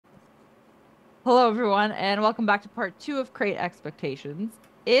Hello, everyone, and welcome back to part two of Crate Expectations.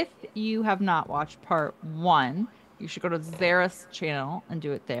 If you have not watched part one, you should go to Zara's channel and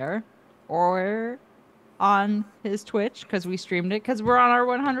do it there, or on his Twitch because we streamed it because we're on our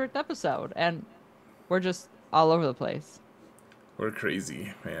 100th episode and we're just all over the place. We're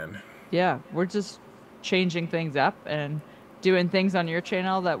crazy, man. Yeah, we're just changing things up and doing things on your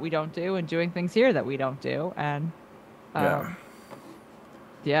channel that we don't do and doing things here that we don't do. And Yeah. um,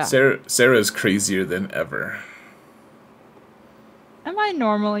 yeah, Sarah's crazier than ever. am I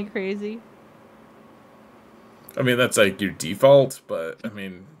normally crazy? I mean, that's like your default, but I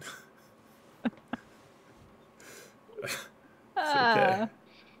mean, it's okay. Uh,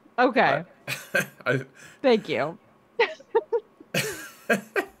 I, okay. I, Thank you.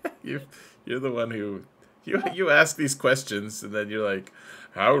 you, you're the one who, you ask these questions, and then you're like,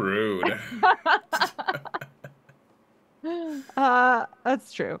 how rude.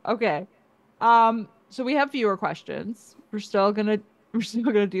 That's true. Okay. So we have viewer questions. We're still gonna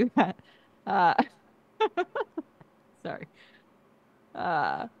do that. Uh, sorry.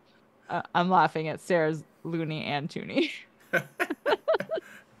 Uh, I'm laughing at Sarah's Looney and Toonie.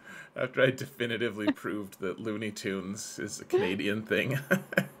 After I definitively proved that Looney Tunes is a Canadian thing.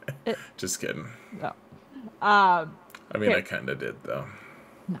 It, Just kidding. no. Um, I mean, I okay. kind of did though.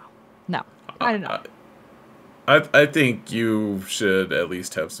 No. No. I, I don't know. I, I think you should at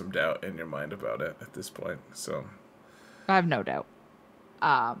least have some doubt in your mind about it at this point. So, I have no doubt.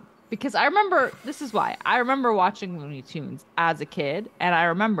 Because I remember this is why I remember watching Looney Tunes as a kid, and I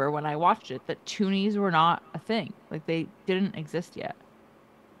remember when I watched it that Toonies were not a thing. Like they didn't exist yet.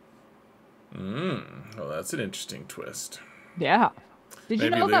 well, that's an interesting twist. Yeah. Did you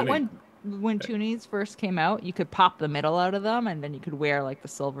Maybe know that Looney. when Toonies first came out, you could pop the middle out of them and then you could wear like the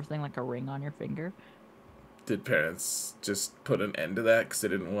silver thing like a ring on your finger? Did parents just put an end to that because they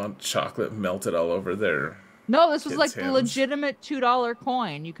didn't want chocolate melted all over their No, this was kids' like the hands? legitimate $2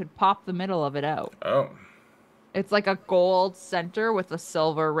 coin. You could pop the middle of it out. Oh, It's like a gold center with a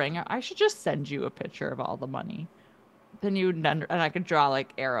silver ring. I should just send you a picture of all the money. Then you'd under and I could draw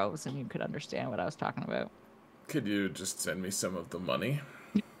like arrows and you could understand what I was talking about. could you just send me some of the money?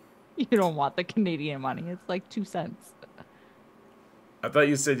 You don't want the Canadian money. It's like 2 cents. I thought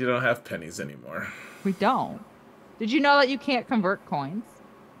you said you don't have pennies anymore. We don't. Did you know that you can't convert coins?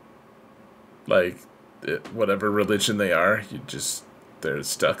 Like, whatever religion they are, they're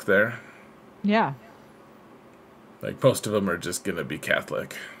stuck there. Yeah. Like, most of them are just gonna be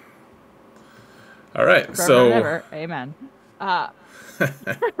Catholic. All right, Forever and so ever. Amen. Uh, you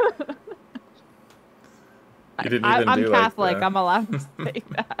didn't even I'm do like Catholic. the. I'm allowed to say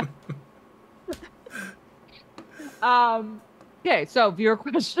that. Um, okay, so viewer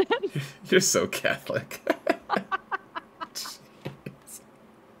question. You're so Catholic.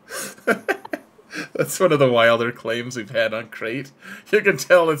 That's one of the wilder claims we've had on Crate. You can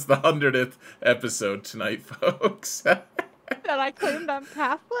tell it's the 100th episode tonight, folks. That I claimed I'm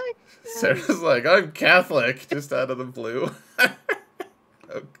Catholic? Sarah's like, I'm Catholic, just out of the blue.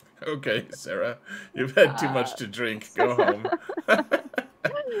 Okay, Sarah, you've had too Uh, much to drink. Go home.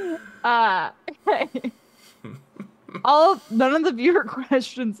 okay. None of the viewer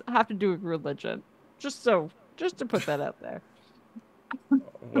questions have to do with religion. Just to put that out there.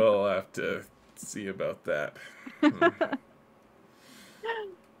 We'll have to see about that.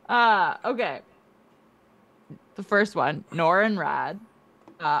 Okay. The first one, Nora and Rad.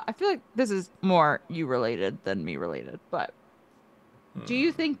 I feel like this is more you related than me related, but do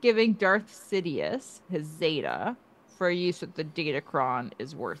you think giving Darth Sidious his Zeta for use with the Datacron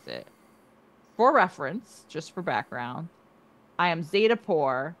is worth it? For reference, just for background, I am Zeta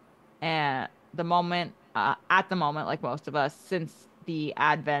poor, and at the moment, like most of us, since the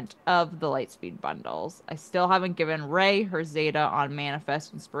advent of the Lightspeed bundles, I still haven't given Ray her Zeta on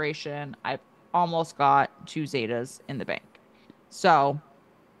Manifest Inspiration. I've almost got 2 Zetas in the bank. So,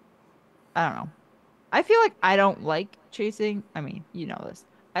 I don't know. I feel like I don't like chasing. I mean, you know this.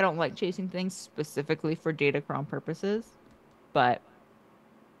 I don't like chasing things specifically for Datacron purposes, but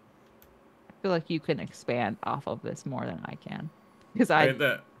I feel like you can expand off of this more than I can because I I mean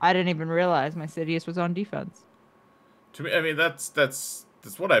that I didn't even realize my Sidious was on defense. to me. I mean that's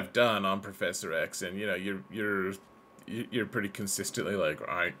what I've done on Professor X, and you're pretty consistently like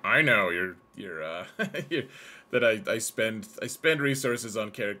I know you're, that I spend resources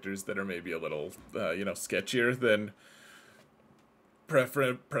on characters that are maybe a little sketchier than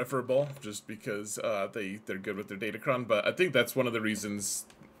preferable just because they're good with their datacron. But I think that's one of the reasons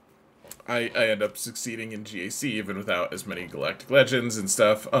I end up succeeding in GAC even without as many galactic legends and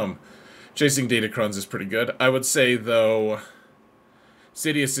stuff. Chasing datacrons is pretty good. I would say though,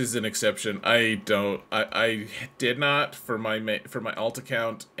 Sidious is an exception. I did not for my alt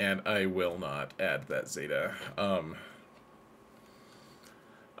account, and I will not add that Zeta.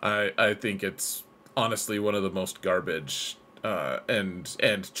 I think it's honestly one of the most garbage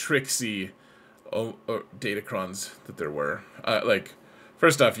and tricksy Datacrons that there were. Like,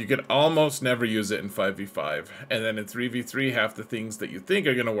 first off, you could almost never use it in 5v5, and then in 3v3, half the things that you think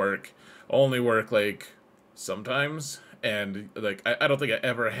are gonna work only work like sometimes. And like, I don't think I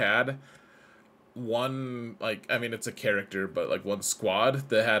ever had one, like, I mean, it's a character, but like one squad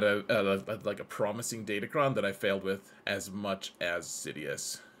that had a promising Datacron that I failed with as much as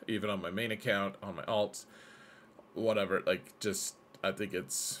Sidious, even on my main account, on my alts, whatever. Like, just, I think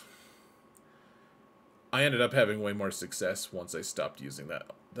I ended up having way more success once I stopped using that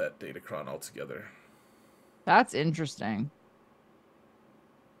Datacron altogether. That's interesting.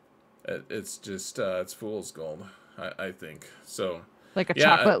 It's just it's fool's gold, I think. So Like a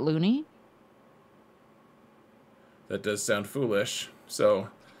yeah, chocolate loony? that does sound foolish. So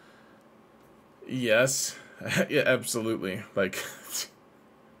yes, yeah, absolutely. Like,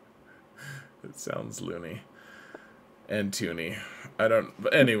 it sounds loony and toony. I don't.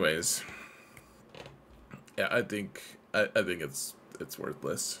 But anyways, yeah, I think it's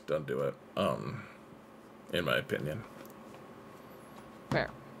worthless. Don't do it. In my opinion. Fair.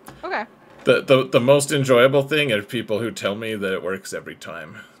 Okay. The most enjoyable thing are people who tell me that it works every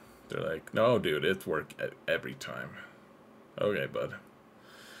time. They're like, no, dude, it's work every time. Okay, bud.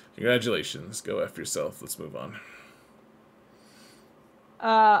 Congratulations. Go F yourself. Let's move on.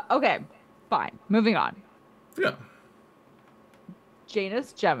 Okay. Fine. Moving on. Yeah.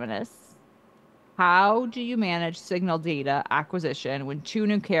 Janus Geminis. How do you manage signal data acquisition when 2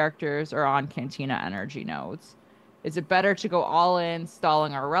 new characters are on Cantina energy nodes? Is it better to go all in,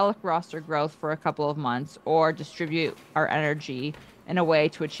 stalling our relic roster growth for a couple of months, or distribute our energy in a way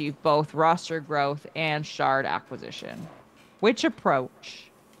to achieve both roster growth and shard acquisition? Which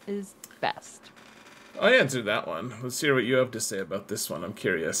approach is best? I answered that one. Let's hear what you have to say about this one. I'm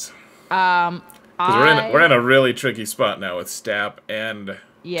curious. Because we're in a really tricky spot now with Stap and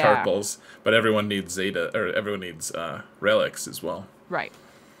Yeah. Tarples, but everyone needs Zeta, or everyone needs relics as well. Right.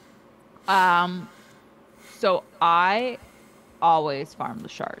 So I always farm the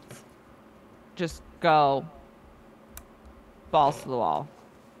shards. Just go balls to the wall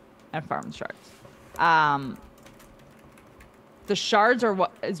and farm the shards. The shards are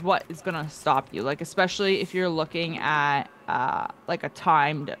what is gonna stop you. Like, especially if you're looking at like a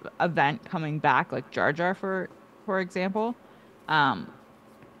timed event coming back, like Jar Jar for example.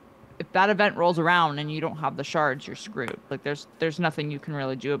 If that event rolls around and you don't have the shards, you're screwed. Like, there's nothing you can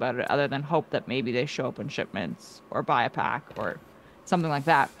really do about it other than hope that maybe they show up in shipments or buy a pack or something like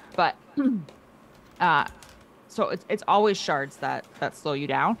that. But so it's always shards that slow you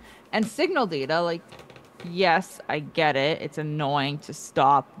down. And signal data, like, yes, I get it. It's annoying to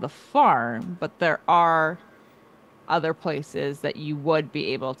stop the farm, but there are other places that you would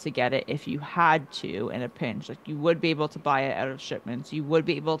be able to get it if you had to in a pinch. Like, you would be able to buy it out of shipments. You would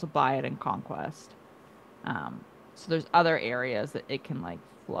be able to buy it in Conquest. So there's other areas that it can, like,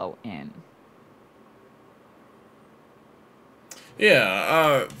 flow in.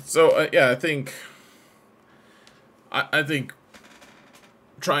 Yeah. Yeah, I think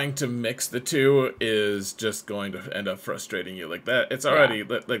trying to mix the two is just going to end up frustrating you. Like that, it's already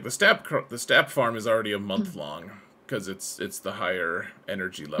like the Stap farm is already a month long because it's the higher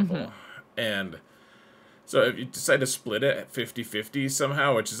energy level, and so if you decide to split it at 50-50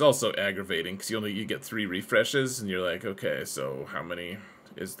 somehow, which is also aggravating because you get 3 refreshes and you're like, okay, so how many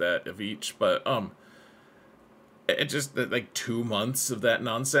is that of each? But it just, like, 2 months of that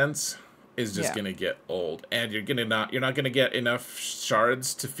nonsense is just gonna get old, and you're not gonna get enough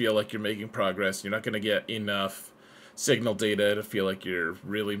shards to feel like you're making progress. You're not gonna get enough signal data to feel like you're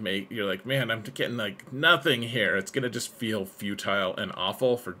like, man, I'm getting like nothing here. It's gonna just feel futile and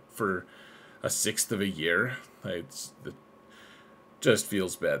awful for a sixth of a year. It just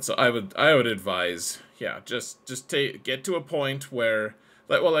feels bad. So I would advise, just get to a point where,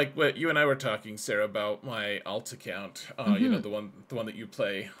 like what you and I were talking, Sarah, about my alt account. You know, the one that you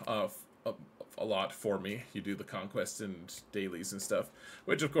play a lot for me. You do the conquests and dailies and stuff,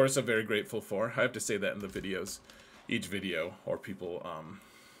 which of course I'm very grateful for. I have to say that in the videos, each video, or people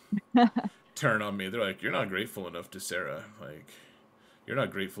turn on me. They're like, "You're not grateful enough to Sarah. Like, you're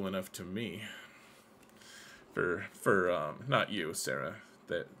not grateful enough to me." For not you, Sarah.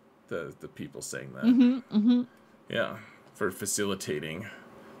 That the people saying that. Yeah, for facilitating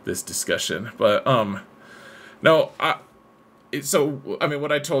this discussion. But no, so I mean,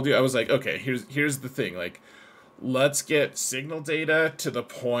 what I told you, I was like, okay, here's the thing. Like, let's get signal data to the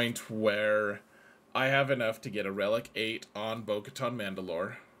point where I have enough to get a Relic 8 on Bo-Katan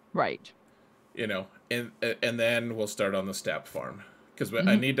Mandalore, Right. you know, and then we'll start on the Stap farm. Because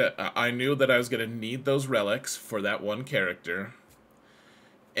I Hmm. need to, I knew that I was going to need those relics for that one character,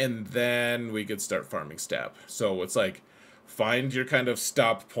 and then we could start farming Stap. So it's like, find your kind of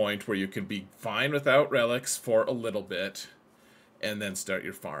stop point where you can be fine without relics for a little bit, and then start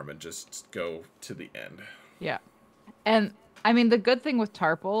your farm and just go to the end. Yeah. And I mean, the good thing with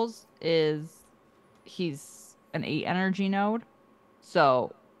Tarpals is he's an 8 energy node,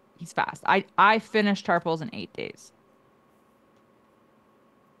 so he's fast. I finished Tarpals in 8 days.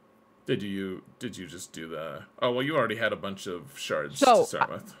 Did you just do the? Oh well, you already had a bunch of shards to So, start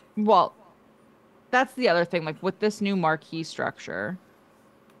with. well, that's the other thing. Like with this new marquee structure,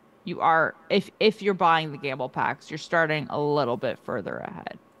 you are if you're buying the gamble packs, you're starting a little bit further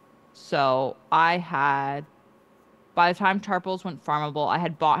ahead. So I had by the time Tarpals went farmable, I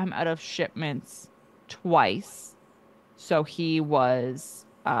had bought him out of shipments twice. So he was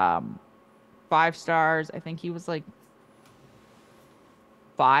 5 stars. I think he was like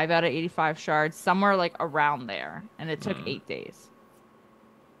 5 out of 85 shards, somewhere like around there. And it took Hmm. 8 days.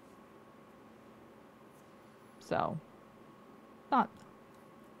 So not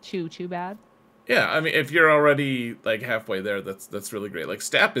too bad. Yeah, I mean, if you're already like halfway there, that's really great. Like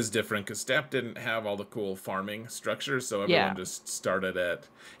Stap is different because Stap didn't have all the cool farming structures, so Yeah. everyone just started at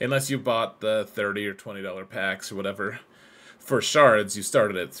unless you bought the $30 or $20 packs or whatever for shards, you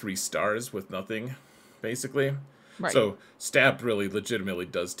started at 3 stars with nothing, basically. Right. So Stap really legitimately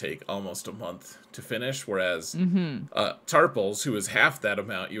does take almost a month to finish, whereas Mm-hmm. Tarpals, who is half that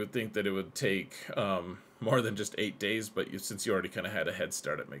amount, you would think that it would take more than just 8 days, but since you already kind of had a head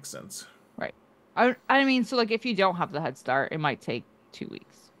start, it makes sense. Right. I mean, so like if you don't have the head start, it might take 2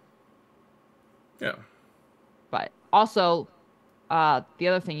 weeks. Yeah. But also, the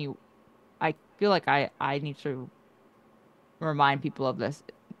other thing I feel like I need to remind people of this.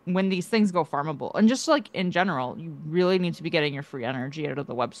 When these things go farmable, and just like in general, you really need to be getting your free energy out of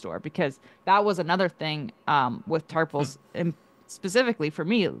the web store because that was another thing with Tarpals and specifically for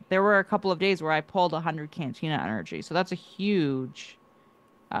me, there were a couple of days where I pulled 100 Cantina energy. So that's a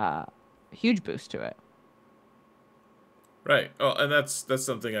uh huge boost to it. Right. Oh, and that's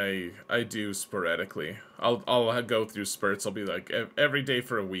something I do sporadically. I'll go through spurts. I'll be like every day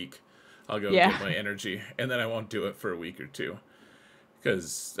for a week, I'll go Yeah. get my energy, and then I won't do it for a week or two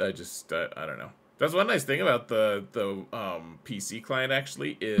because I don't know. That's one nice thing about the PC client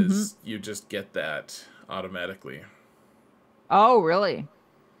actually Hmm. is you just get that automatically. Oh, really?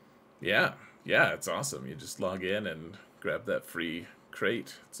 Yeah, yeah, it's awesome. You just log in and grab that free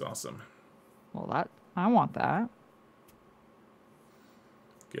crate. It's awesome. Well, that I want that.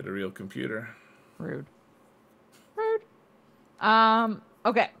 Get a real computer. Rude. Rude.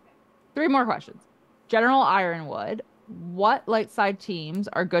 Okay. Three more questions. General Ironwood, what light side teams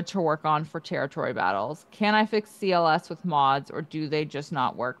are good to work on for territory battles? Can I fix CLS with mods, or do they just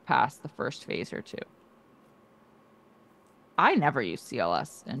not work past the first phase or two? I never use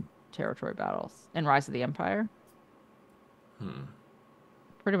CLS in territory battles. In Rise of the Empire, Hmm.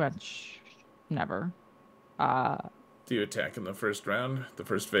 pretty much never. Uh, Do you attack in the first round, the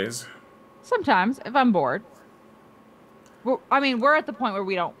first phase? Sometimes if I'm bored. I mean, we're at the point where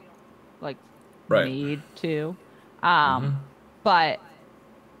we don't like Right. need to. Um, but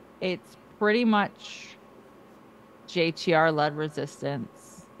it's pretty much JTR led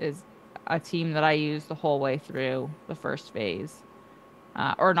resistance is a team that I use the whole way through the first phase.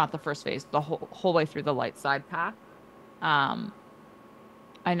 Or not the first phase, the whole way through the light side path. Um,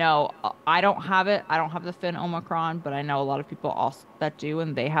 I know I don't have it. I don't have the Finn Omicron, but I know a lot of people also that do,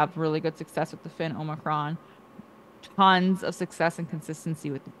 and they have really good success with the Finn Omicron. Tons of success and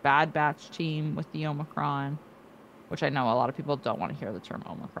consistency with the Bad Batch team with the Omicron, which I know a lot of people don't want to hear the term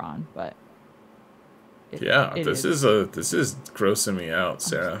Omicron, but it Yeah, it this is. is grossing me out,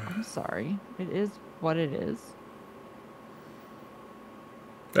 Sarah. I'm sorry. It is what it is.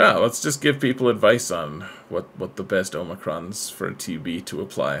 Yeah, let's just give people advice on what the best Omicrons for TB to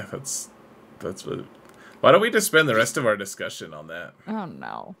apply. That's what. Why don't we just spend the rest of our discussion on that? Oh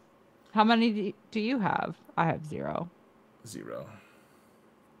no. How many do you have? I have 0. 0.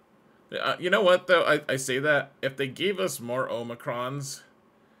 You know what though? I say that if they gave us more Omicrons,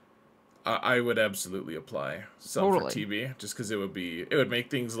 I would absolutely apply some for Totally. TB just because it would make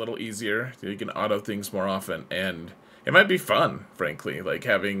things a little easier. You can auto things more often, and it might be fun, frankly. Like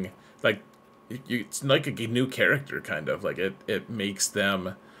having like it's like a new character kind of like it makes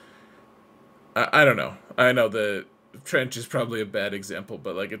them. I don't know. I know Trench is probably a bad example,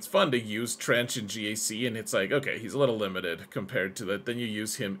 but like it's fun to use Trench in GAC, and it's like, okay, he's a little limited compared to that. Then you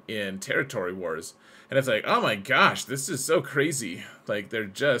use him in Territory Wars, and it's like, oh my gosh, this is so crazy. Like they're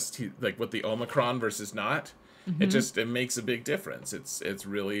just like with the Omicron versus not, Mm-hmm. it makes a big difference. It's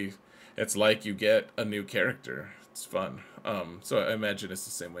really, it's like you get a new character. It's fun. So I imagine it's the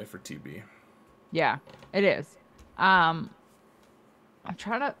same way for TB. Yeah, it is. Um, I'm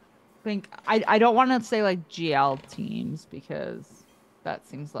trying to think. I don't want to say like GL teams because that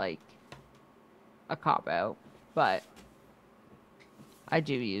seems like a cop out, but I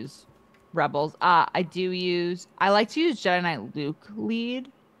do use Rebels. I like to use Jedi Knight Luke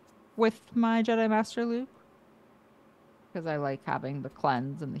lead with my Jedi Master Luke because I like having the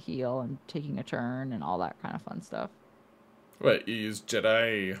cleanse and the heal and taking a turn and all that kind of fun stuff. What, you use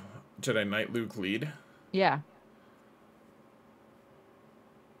Jedi Knight Luke lead? Yeah.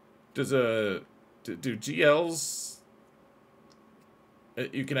 Does a do GLs?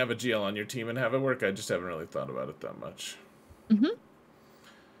 You can have a GL on your team and have it work. I just haven't really thought about it that much. Hmm.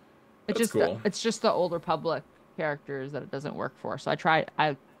 That's cool. It's just the older public characters that it doesn't work for. So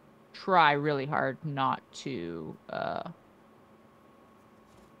I try really hard not to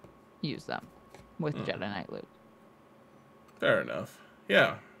use them with Jedi Knight Luke. Fair enough.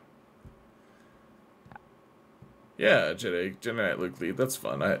 Yeah. Yeah, Jedi Knight Luke lead. That's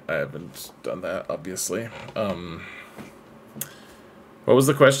fun. I haven't done that, obviously. What was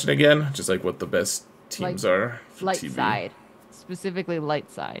the question again? Just like what the best Like teams are for light TB. side, specifically light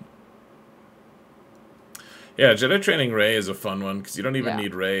side. Yeah, Jedi Training Rey is a fun one because you don't even Yeah.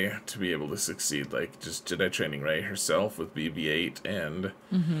 need Rey to be able to succeed. Like just Jedi Training Rey herself with BB-8 and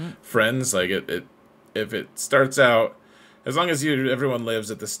Hmm. friends. Like it if it starts out, as long as everyone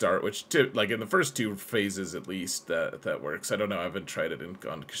lives at the start, which like in the first two phases at least, that works. I don't know. I haven't tried it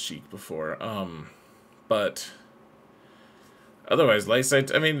on Kashyyyk before. But otherwise, light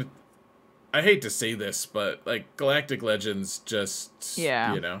side. I mean, I hate to say this, but like Galactic Legends, just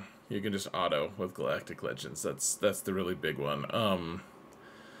Yeah. you can just auto with Galactic Legends. That's the really big one.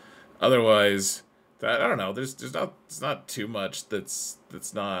 Otherwise, that I don't know. There's not it's not too much that's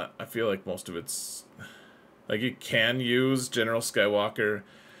not. I feel like most of it's like you can use General Skywalker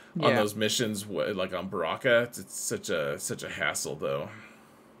on Yeah. those missions, like on Baraka. It's such a hassle though.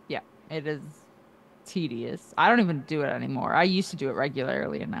 Yeah. It is tedious. I don't even do it anymore. I used to do it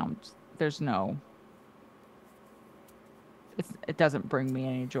regularly, and now there's no. It doesn't bring me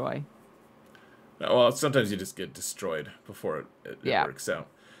any joy. Well, sometimes you just get destroyed before it Yeah. works out.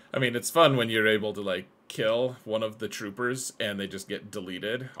 I mean, it's fun when you're able to like kill one of the troopers and they just get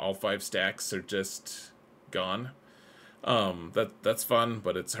deleted. All five stacks are just gone. That's fun,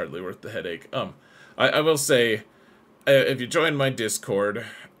 but it's hardly worth the headache. I will say, if you join my Discord,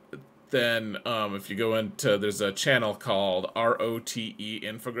 then if you go into there's a channel called ROTE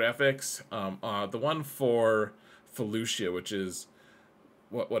Infographics. The one for Felucia, which is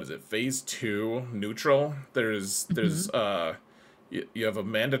what is it? Phase 2 neutral. Hmm. You have a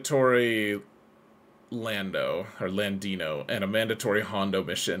mandatory Lando or Landino and a mandatory Hondo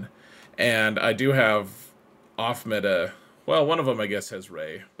mission, and I do have off meta. Well, one of them I guess has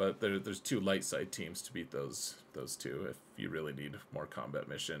Rey, but there's two light side teams to beat those two if you really need more combat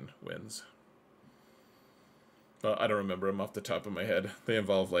mission wins. I don't remember them off the top of my head. They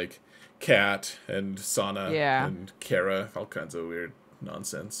involve like Cat and Sana Yeah. and Kara, all kinds of weird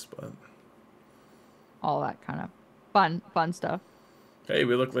nonsense. But All that kind of fun stuff. hey,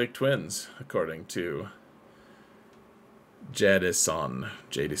 we look like twins, according to Jadison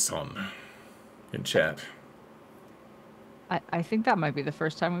in chat. I think that might be the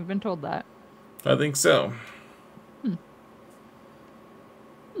first time we've been told that. I think so. Hmm.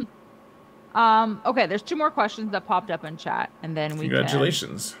 Okay, there's two more questions that popped up in chat, and then we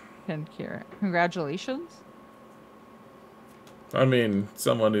Congratulations. can cure it. Congratulations. I mean,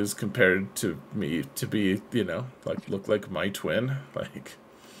 someone who's compared to me to be, like look like my twin, like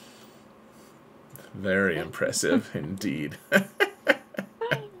very impressive indeed.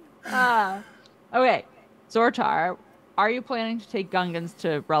 Ah, okay. Zortar, are you planning to take Gungans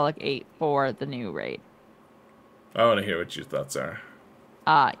to Relic 8 for the new raid? I want to hear what your thoughts are.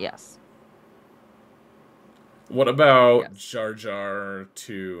 Yes. What about Yes. Jar Jar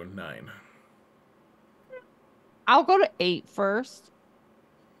to 9? I'll go to 8 first,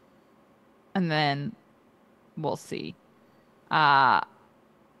 and then we'll see. Uh,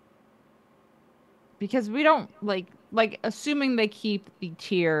 because we don't like assuming they keep the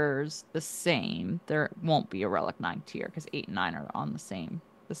tiers the same, there won't be a Relic 9 tier because 8 and 9 are on the same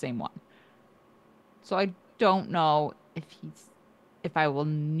one. So I don't know if I will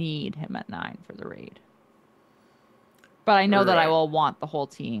need him at 9 for the raid. But I know that I Right. will want the whole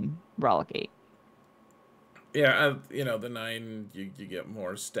team Relic 8. Yeah, you know, the 9, you get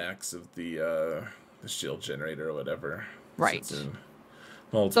more stacks of the shield generator or whatever. So it's Right. in So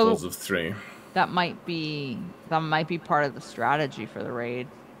multiples of 3. that might be part of the strategy for the raid.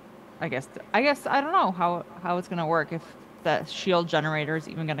 I guess I don't know how it's gonna work if that shield generator is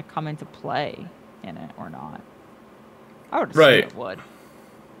even gonna come into play in it or not. I would assume Right. it would.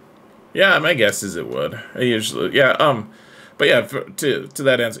 Yeah, my guess is it would. I usually, yeah. But yeah, to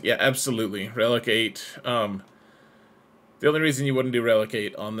that answer, yeah, absolutely. Relic 8. The only reason you wouldn't do Relic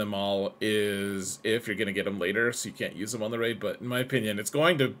 8 on them all is if you're gonna get them later, so you can't use them on the raid. But in my opinion,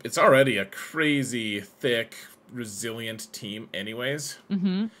 it's already a crazy thick, resilient team, anyways.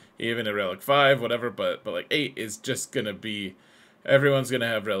 Mm-hmm. Even a Relic 5, whatever. But like 8 is just gonna be, everyone's gonna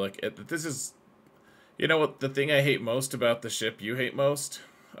have Relic. This is, you know what? The thing I hate most about the ship you hate most,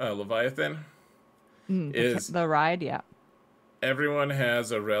 Leviathan, is The ride, yeah. everyone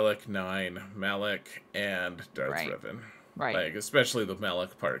has a Relic 9, Malik, and Darth Right. Revan. Right. Like, especially the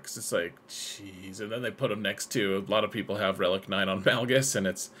Malik part, 'cause it's like, jeez. And then they put them next to, a lot of people have Relic 9 on Malgus, and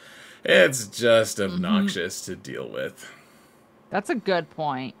it's just Mm-hmm. obnoxious to deal with. That's a good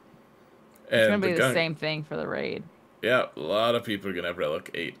point. It's gonna And the be the gun, same thing for the raid. yeah, a lot of people are gonna have Relic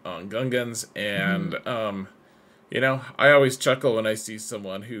 8 on Gungans, Mm-hmm. and, you know, I always chuckle when I see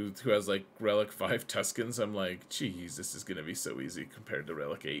someone who has like Relic 5 Tuscans. I'm like, geez, this is gonna be so easy compared to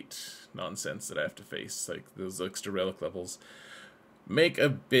Relic 8 nonsense that I have to face. Like those extra Relic levels make a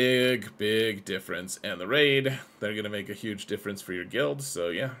big, big difference. And the raid, they're gonna make a huge difference for your guild. So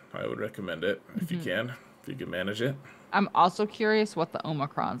yeah, I would recommend it Mm-hmm. if you can manage it. I'm also curious what the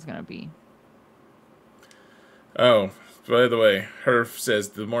Omicron's gonna be. Oh, by the way, Herf says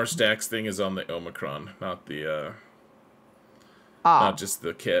the more stacks thing is on the Omicron, not Ah, just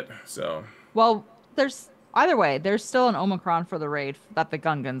the kit. So well, there's either way, there's still an Omicron for the raid that the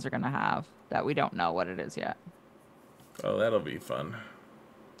Gungans are gonna have that we don't know what it is yet. oh, that'll be fun.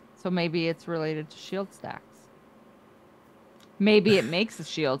 So maybe it's related to shield stacks. Maybe it makes the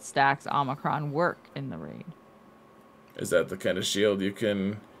shield stacks Omicron work in the raid. Is that the kind of shield you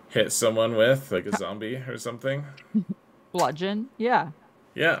can hit someone with, like a zombie or something? Bludgeon, yeah.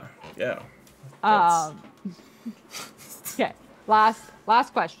 Yeah, yeah. That's Um, okay.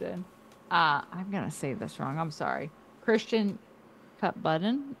 Last question. I'm gonna say this wrong. I'm sorry. Christian Cut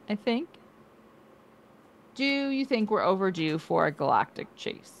Button, I think. Do you think we're overdue for a galactic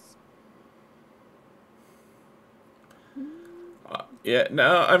chase? yeah.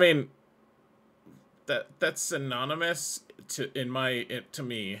 No, I mean that's synonymous to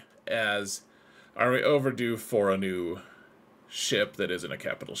me as, are we overdue for a new ship that isn't a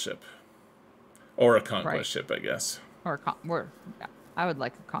capital ship or a Right. conquest ship? I guess. Or yeah, I would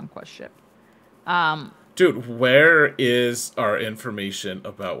like a conquest ship. Um, Dude, where is our information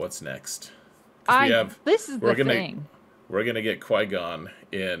about what's next? Because this is the we're gonna thing. we're gonna get Qui-Gon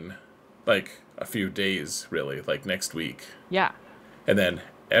in like a few days, really, like next week, Yeah. and then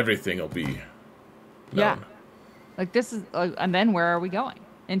everything will be Yeah. known. Like this is and then where are we going?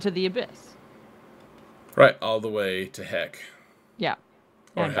 Into the abyss. Right, all the way to Heck Yeah.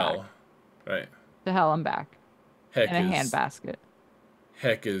 or And back. Hell. Right, To hell and back. In Heck a is handbasket.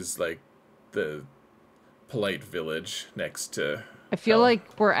 Heck is like the polite village next to I feel Hell.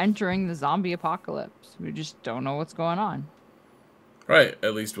 like we're entering the zombie apocalypse. We just don't know what's going on. Right,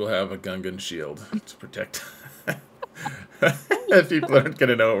 at least we'll have a Gungan shield to protect. People aren't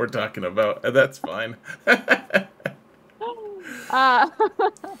gonna know what we're talking about, and that's fine. Uh,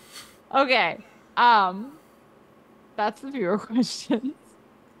 okay. Um, that's the viewer questions.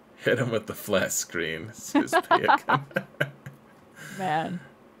 Hit him with the flat screen, says Payakan. Man,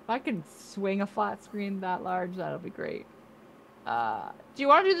 if I can swing a flat screen that large, that'll be great. Do you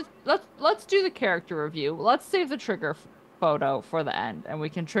want to do the let's do the character review. Let's save the trigger photo for the end, and we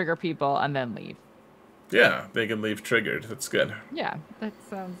can trigger people and then leave. Yeah, they can leave triggered. That's good. Yeah, that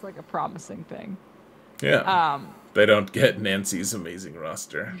sounds like a promising thing. Yeah. Um, They don't get Nancy's amazing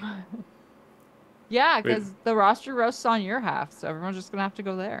roster. yeah, Wait, because the roster roasts on your half, so everyone's just gonna have to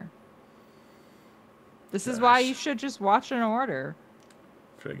go there. This is why you gosh. should just watch in order.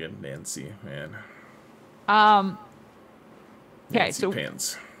 Friggin' Nancy, man. Um, okay, Nancy so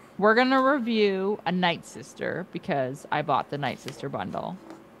pants. we're gonna review a Night Sister because I bought the Night Sister bundle,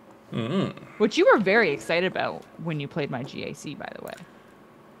 which you were very excited about when you played my GAC, by the way.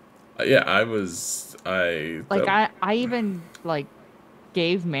 Yeah, I was. I. Like I even like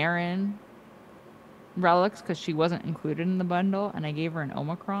gave Marin relics because she wasn't included in the bundle, and I gave her an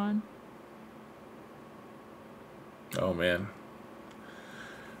Omicron. Oh, man.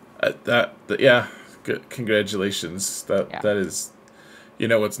 Yeah. Good. Congratulations. Yeah. That is. You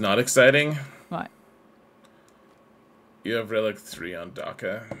know what's not exciting? What? You have Relic 3 on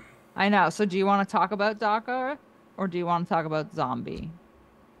Daka. I know. So do you want to talk about DACA or do you want to talk about Zombie?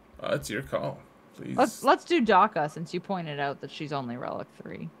 It's your call. Let's Please. let's do DACA since you pointed out that she's only Relic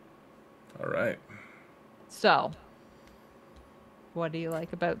 3. All right. So, what do you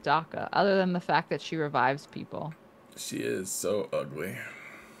like about DACA other than the fact that she revives people? She is so ugly.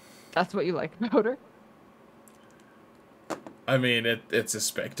 That's what you like about her? I mean, it's a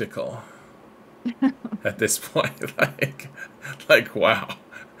spectacle at this point. Like wow.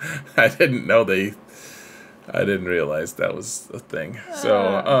 I didn't know they. I didn't realize that was a thing.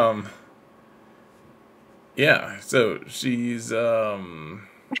 So, yeah. So she's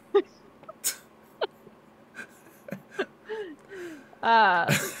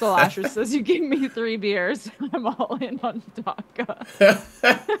Solasher says you gave me 3 beers. I'm all in on DACA.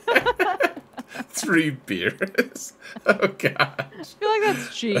 3 beers. Oh gosh. I feel like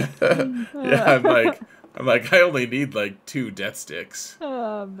that's cheap. Yeah, I'm like, I only need like 2 death sticks.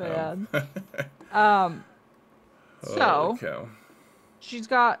 Oh man. Holy So cow. she's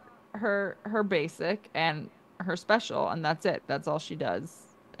got her basic and her special, and that's it. That's all she does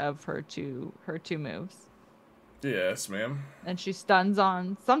of her two moves. Yes, ma'am. And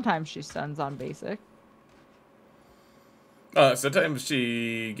sometimes she stuns on basic. Sometimes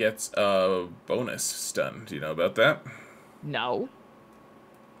she gets a bonus stun. Do you know about that? No.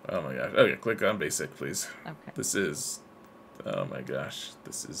 Oh my gosh. Okay, click on basic, please. Okay. This is. Oh my gosh.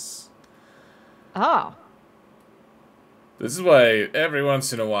 This is. Oh. This is why every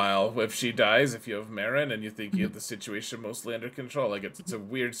once in a while, if she dies, if you have Marin and you think you have the situation mostly under control, like it's a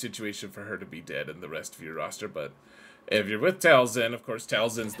weird situation for her to be dead and the rest of your roster, but if you're with Talzin, of course,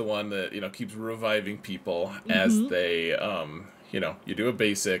 Talzin's the one that, keeps reviving people as they, you do a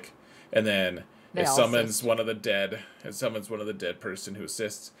basic, and then They it all summons assist. one of the dead, person who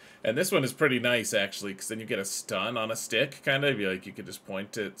assists. And this one is pretty nice, actually, because then you get a stun on a stick, kind of. You could just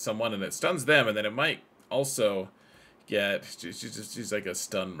point at someone and it stuns them, and then it might also get, she's like a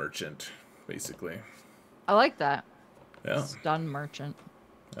stun merchant, basically. I like that. Yeah. Stun merchant.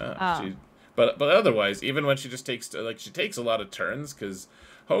 She, but otherwise, even when she just takes she takes a lot of turns because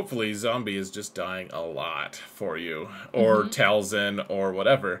hopefully Zombie is just dying a lot for you or Talzin or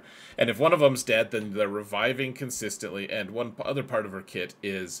whatever. And if one of them's dead, then they're reviving consistently. And one other part of her kit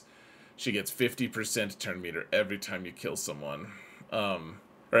is she gets 50% turn meter every time you kill someone,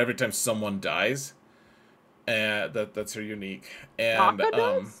 or every time someone dies. And that's her unique. And DACA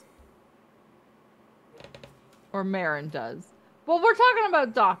does? Or Marin does? Well, we're talking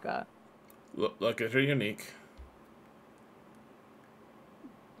about DACA. look at her unique.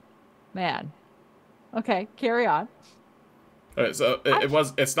 Man. Okay, carry on. Alright, so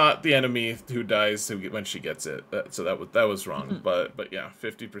it's not the enemy who dies when she gets it. So that was wrong. But yeah,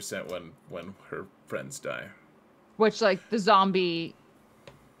 50% when her friends die. Which, like, the zombie,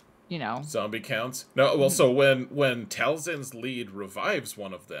 Zombie counts. No, well, so when Talzin's lead revives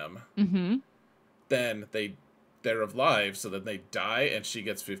one of them, then they're alive, so then they die, and she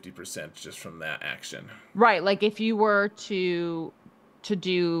gets 50% just from that action. Right, like if you were to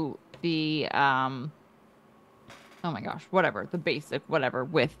do the oh my gosh, whatever, the basic whatever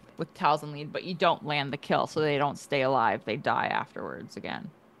with Talzin lead, but you don't land the kill, so they don't stay alive, they die afterwards again.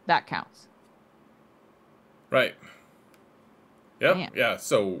 That counts. Right. Yep. Man. Yeah.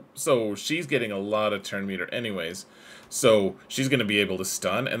 So she's getting a lot of turn meter anyways. So she's gonna be able to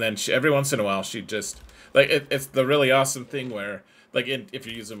stun, and then every once in a while she just it's the really awesome thing where if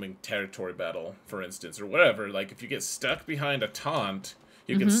you're using them in territory battle, for instance, or whatever, like if you get stuck behind a taunt,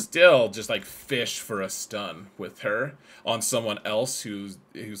 you can still just fish for a stun with her on someone else who's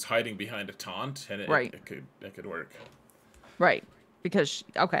hiding behind a taunt, and it could work. Right. Because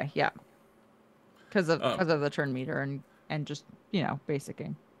okay, yeah. Because of the turn meter and just,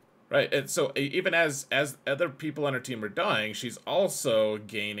 basicing. Right, and so even as other people on her team are dying, she's also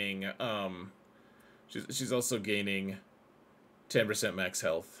gaining she's also gaining 10% max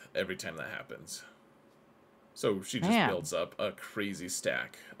health every time that happens. So she just builds up a crazy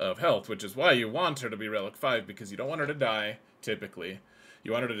stack of health, which is why you want her to be Relic 5, because you don't want her to die, typically.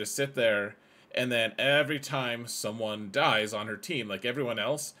 You want her to just sit there, and then every time someone dies on her team, like everyone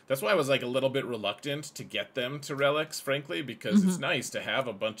else, that's why I was a little bit reluctant to get them to relics, frankly, because it's nice to have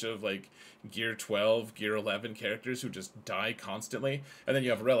a bunch of Gear 12, Gear 11 characters who just die constantly, and then you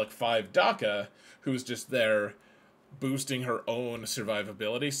have Relic 5 Daka, who's just there boosting her own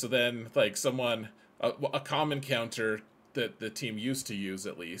survivability. So then someone, a common counter that the team used to use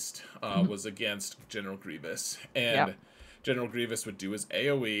at least was against General Grievous, and General Grievous would do his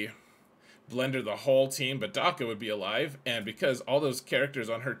AoE, Blender the whole team, but Daka would be alive, and because all those characters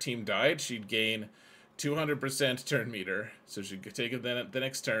on her team died, she'd gain 200% turn meter, so she'd take it then the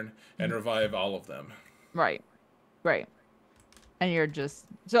next turn and revive all of them. Right. Right. And you're just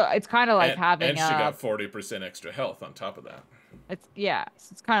so it's kind of like having and she got 40% extra health on top of that. It's yeah,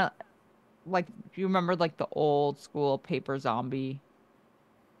 so it's kind of like you remember like the old school paper zombie.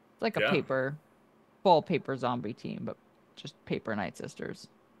 It's like a full paper zombie team, but just paper Night Sisters.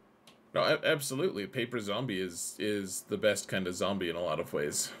 No, absolutely. Paper Zombie is the best kind of zombie in a lot of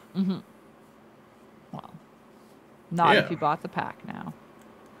ways. Mm-hmm. Well, not if you bought the pack now.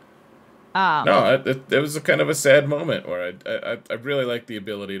 No, it was a kind of a sad moment where I really like the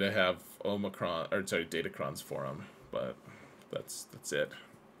ability to have Datacrons for them, but that's it.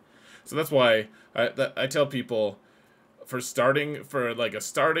 So that's why I tell people for like a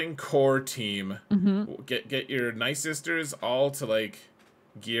starting core team, get your Night Sisters all to like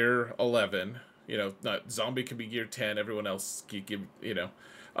gear 11. You know, not zombie can be gear 10. Everyone else get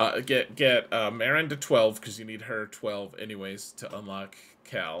Marin to 12 because you need her 12 anyways to unlock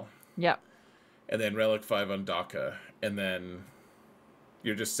Cal. Yep. And then Relic 5 on Daka, and then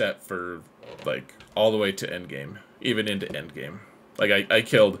you're just set for like all the way to endgame, even into endgame. Like I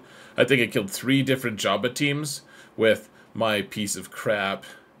think I killed 3 different Jabba teams with my piece of crap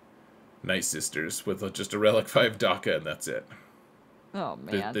Night Sisters with just a Relic 5 Daka, and that's it. Oh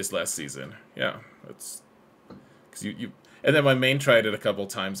man! This last season, yeah, that's because you. And then my main tried it a couple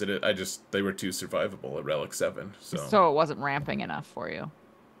times, and they were too survivable at Relic 7. So it wasn't ramping enough for you,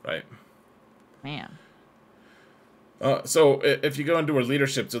 right? Man. So if you go into her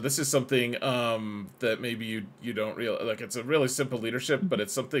leadership, so this is something that maybe you don't realize. Like, it's a really simple leadership, but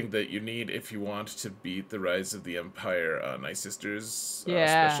it's something that you need if you want to beat the Rise of the Empire Night Sisters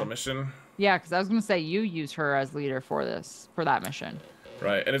special mission. Yeah, because I was gonna say you use her as leader for that mission.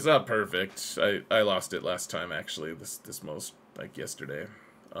 Right, and it's not perfect. I lost it last time actually. This most like yesterday,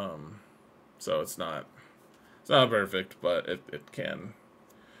 so it's not perfect, but it can.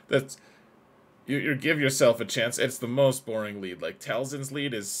 You give yourself a chance. It's the most boring lead. Like, Talzin's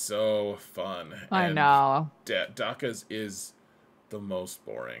lead is so fun. I know. Daka's is the most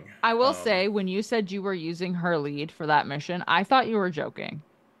boring. I will say, when you said you were using her lead for that mission, I thought you were joking.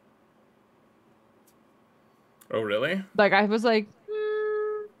 Oh, really? Like, I was like,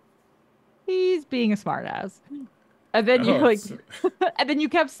 he's being a smartass. And then and then you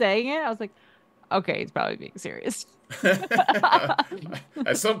kept saying it. I was like, okay, he's probably being serious. At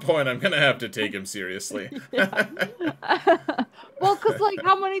some point, I'm gonna have to take him seriously. Well, because like,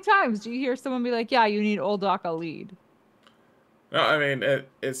 how many times do you hear someone be like, "Yeah, you need old Daka lead"? No, I mean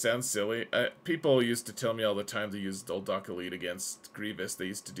it sounds silly. People used to tell me all the time they used old Daka lead against Grievous. They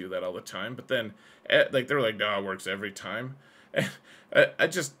used to do that all the time. But then, like they were like, "No, it works every time."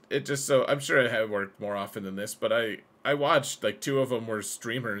 So I'm sure it had worked more often than this. But I watched like 2 of them were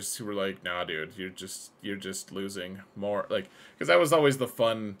streamers who were like, "Nah, dude, you're just losing more." Like, because that was always the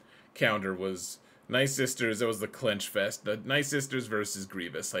fun counter was Night Sisters. It was the clinch fest. The Night Sisters versus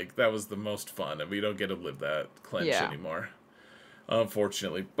Grievous. Like, that was the most fun, and we don't get to live that clinch anymore,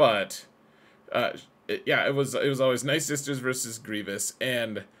 unfortunately. But it was always Night Sisters versus Grievous,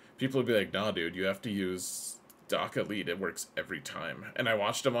 and people would be like, "Nah, dude, you have to use Daka lead. It works every time." And I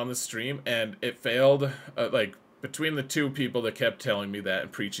watched them on the stream, and it failed. Like, between the 2 people that kept telling me that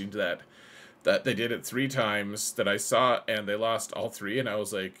and preaching to that they did it 3 times that I saw, and they lost all 3, and I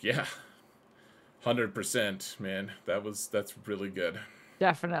was like, yeah, 100%, man. That's really good.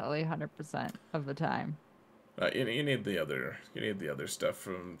 Definitely 100% of the time. You need the other stuff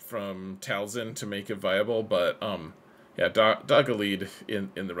from Talzin to make it viable, but Daka lead in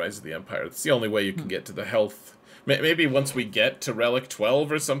the Rise of the Empire. It's the only way you can get to the health. Maybe once we get to Relic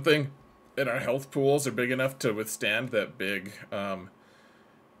 12 or something, and our health pools are big enough to withstand that big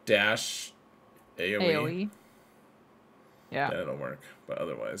dash AoE. Yeah. Then it'll work, but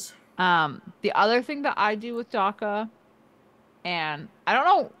otherwise. The other thing that I do with Daka, and I don't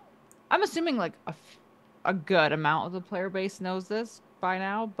know, I'm assuming like a good amount of the player base knows this by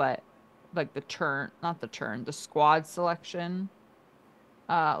now, but like the squad selection,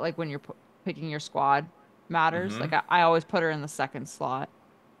 like when you're picking your squad matters. Like I always put her in the 2nd slot.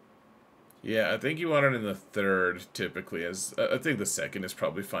 Yeah, I think you want it in the 3rd typically. As I think the 2nd is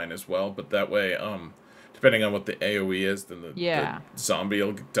probably fine as well, but that way, depending on what the AoE is, then the zombie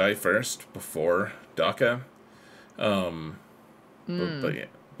will die first before Daka. But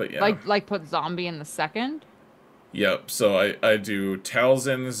yeah. Like put zombie in the 2nd? Yep, so I do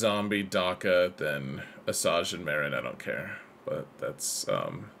Talzin, zombie, Daka, then Asajj and Marin. I don't care. But that's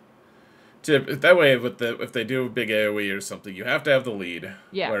That way, if they do a big AOE or something, you have to have the lead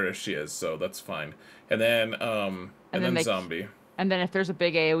Yeah. where she is, so that's fine. And then And then zombie. and then if there's a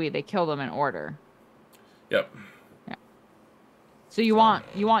big AOE, they kill them in order. Yep. Yeah. So So you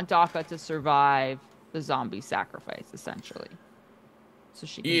want Daka to survive the zombie sacrifice, essentially. So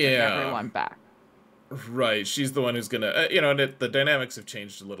she can bring yeah, everyone back. right. She's the one who's gonna, and the dynamics have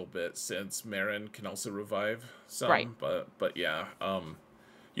changed a little bit since Marin can also revive Right. some, but yeah,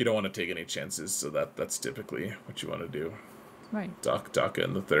 you don't want to take any chances, so that's typically what you want to do. Right. Daka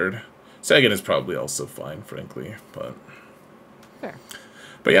in the third. Sagan is probably also fine, frankly, but Fair.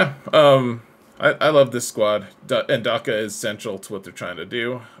 yeah, I love this squad, and Daka is central to what they're trying to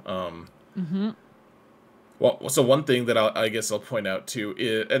do. Mm-hmm. Well, so one thing that I guess I'll point out too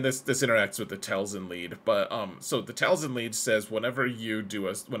is, and this interacts with the Talzin lead, but so the Talzin lead says whenever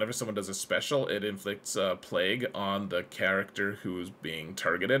someone does a special, it inflicts a plague on the character who's being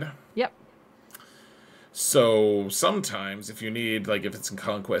targeted. Yep. So sometimes if you need, like if it's in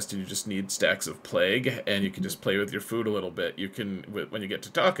Conquest and you just need stacks of plague and you can just play with your food a little bit, you can, when you get to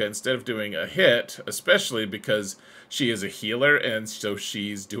Daka, instead of doing a hit, especially because she is a healer and so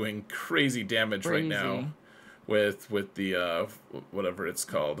she's doing crazy damage right now with the whatever it's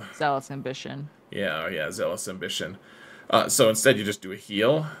called. Zealous Ambition. Yeah, Zealous Ambition. So instead you just do a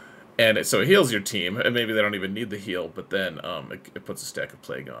heal. And so it heals your team, and maybe they don't even need the heal, but then it puts a stack of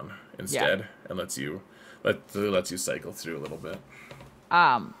plague on instead, and lets you cycle through a little bit.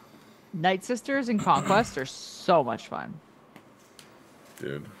 Night Sisters in Conquest are so much fun.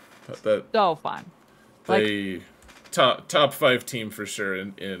 Dude, So fun. They top 5 team for sure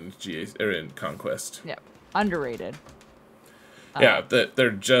in GA or in Conquest. Yeah, underrated. Yeah,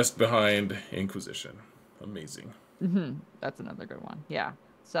 they're just behind Inquisition. Amazing. That's another good one. Yeah.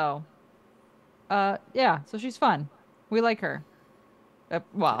 So, yeah. So she's fun. We like her.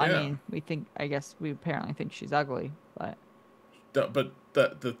 Well, Yeah. I mean, I guess we apparently think she's ugly, but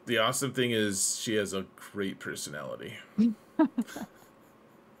The awesome thing is she has a great personality.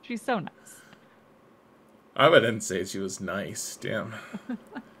 she's so nice. I wouldn't say she was nice. Damn.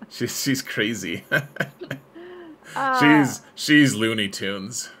 she's crazy. She's Looney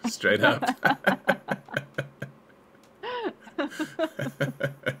Tunes, straight up.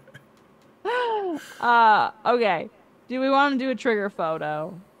 Okay. Do we want to do a trigger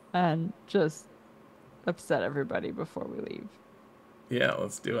photo and just upset everybody before we leave? Yeah,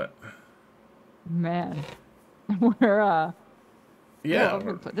 let's do it. Man, we're yeah.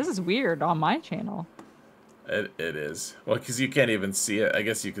 This is weird on my channel. It is. Well, because you can't even see it. I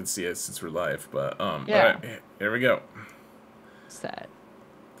guess you can see it since we're live, but yeah. All right, here we go. Set.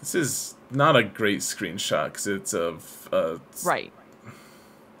 This is not a great screenshot because it's of right.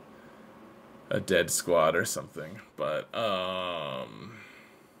 a dead squad or something, but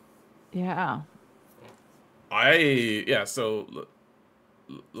yeah. So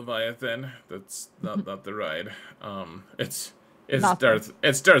Leviathan, that's not the ride. It's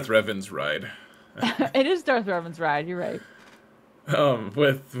Darth Revan's ride. It is Darth Revan's ride, you're right.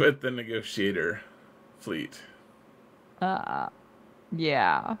 With the negotiator fleet.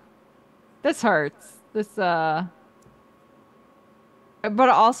 Yeah. This hurts. This but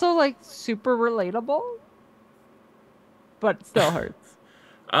also like super relatable. But it still hurts.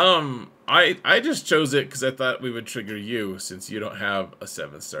 I just chose it because I thought we would trigger you since you don't have a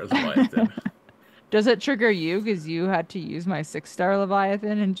 7-star Leviathan. Does it trigger you because you had to use my 6-star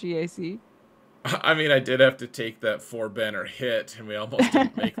Leviathan in GAC? I mean, I did have to take that 4-banner hit, and we almost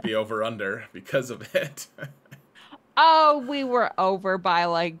didn't make the over-under because of it. Oh, we were over by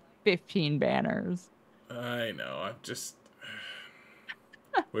like 15 banners. I know. I'm just...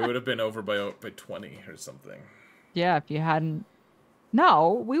 we would have been over by 20 or something. Yeah, if you hadn't...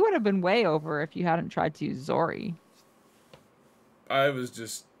 No, we would have been way over if you hadn't tried to use Zori. I was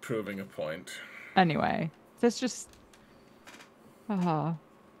just proving a point. Anyway, that's just...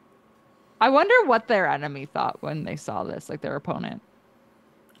 I wonder what their enemy thought when they saw this, like their opponent.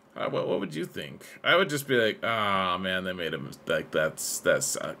 What would you think? I would just be like, "Ah, man, they made him like that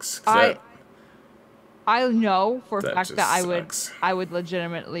sucks." I know for a fact that sucks. I would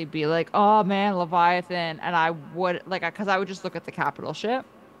legitimately be like, "Oh man, Leviathan," and I would because I would just look at the capital ship,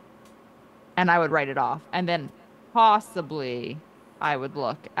 and I would write it off, and then possibly I would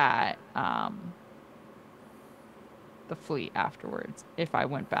look at the fleet afterwards if I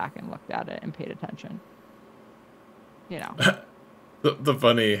went back and looked at it and paid attention. You know. The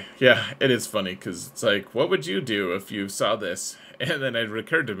funny, yeah, it is funny because it's like, what would you do if you saw this? And then it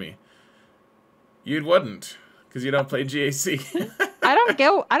recurred to me, you wouldn't, because you don't play GAC. I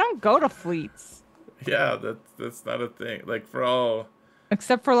don't go to fleets. Yeah, that's not a thing. Like for all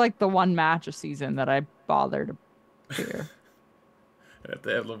Except for like the one match a season that I bothered to clear. And if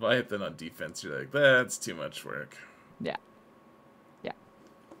they have Leviathan on defense, you're like, that's too much work. Yeah. Yeah.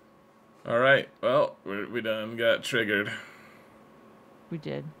 All right. Well, we done got triggered. We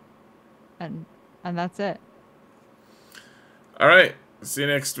did. And that's it. All right. See you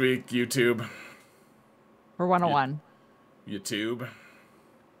next week, YouTube. For 101. YouTube.